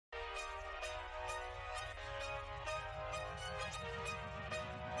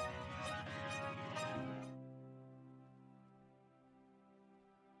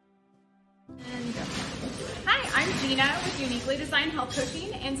Nina with Uniquely Designed Health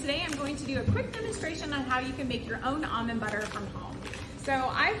Coaching, and today I'm going to do a quick demonstration on how you can make your own almond butter from home. So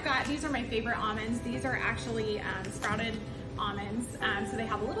I've got, these are my favorite almonds. These are actually sprouted almonds, so they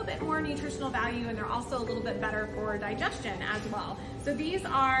have a little bit more nutritional value, and they're also a little bit better for digestion as well. So these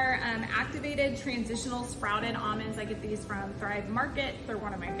are activated transitional sprouted almonds. I get these from Thrive Market. They're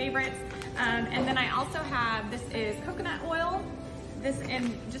one of my favorites. And then I also have, this is coconut oil. This,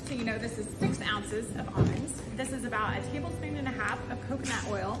 and just so you know, this is 6 ounces of almonds. This is about 1.5 tablespoons of coconut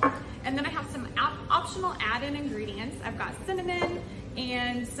oil. And then I have some optional add-in ingredients. I've got cinnamon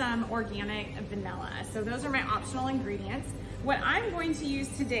and some organic vanilla. So those are my optional ingredients. What I'm going to use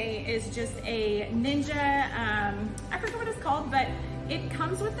today is just a Ninja, I forget what it's called, but it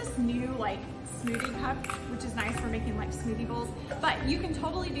comes with this new like smoothie cup, which is nice for making like smoothie bowls. But you can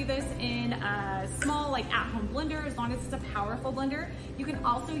totally do this in a small like at-home blender, as long as it's a powerful blender. You can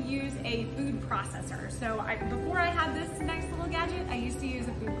also use a food processor. So before I had this nice little gadget, I used to use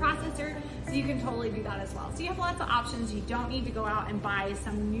a food processor, so you can totally do that as well. So you have lots of options. You don't need to go out and buy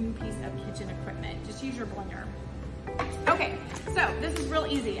some new piece of kitchen equipment. Just use your blender. Okay, so this is real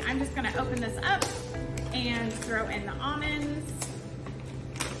easy. I'm just gonna open this up and throw in the almonds.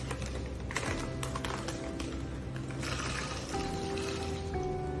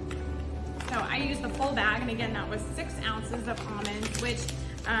 So I used the full bag, and again, that was 6 ounces of almonds, which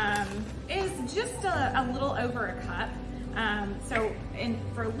is just a little over a cup.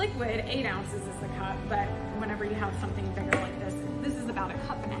 For liquid, 8 ounces is the cup, but whenever you have something bigger like this, this is about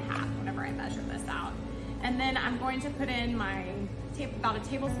 1.5 cups whenever I measure this out. And then I'm going to put in my about 1.5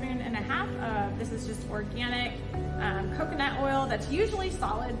 tablespoons of, this is just organic coconut oil that's usually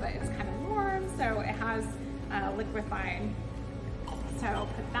solid, but it's kind of warm, so it has liquefied. So I'll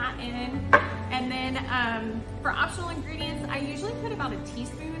put that in. And then for optional ingredients, I usually put about 1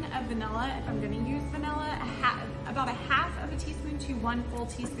 teaspoon of vanilla if I'm gonna use vanilla, about 1/2 teaspoon to 1 full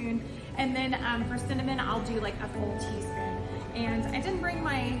teaspoon. And then for cinnamon, I'll do like a full teaspoon. And I didn't bring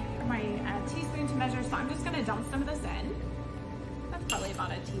my teaspoon to measure, so I'm just gonna dump some of this in. That's probably about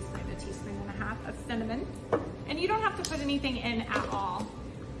 1 teaspoon, 1.5 teaspoons of cinnamon. And you don't have to put anything in at all.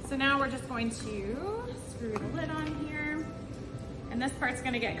 So now we're just going to screw the lid on here. And this part's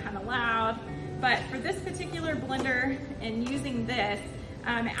gonna get kind of loud, but for this particular blender and using this,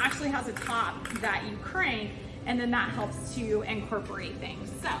 it actually has a top that you crank, and then that helps to incorporate things.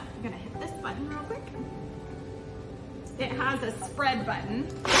 So I'm gonna hit this button real quick. It has a spread button.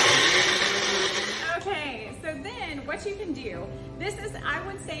 Okay, so then what you can do, this is, I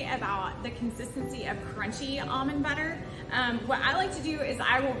would say, about the consistency of crunchy almond butter. What I like to do is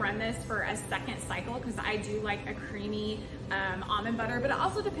I will run this for a second cycle, because I do like a creamy almond butter, but it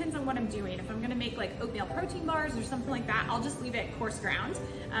also depends on what I'm doing. If I'm gonna make like oatmeal protein bars or something like that, I'll just leave it coarse ground.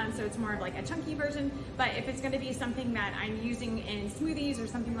 So it's more of like a chunky version. But if it's gonna be something that I'm using in smoothies or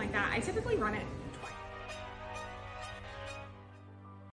something like that, I typically run it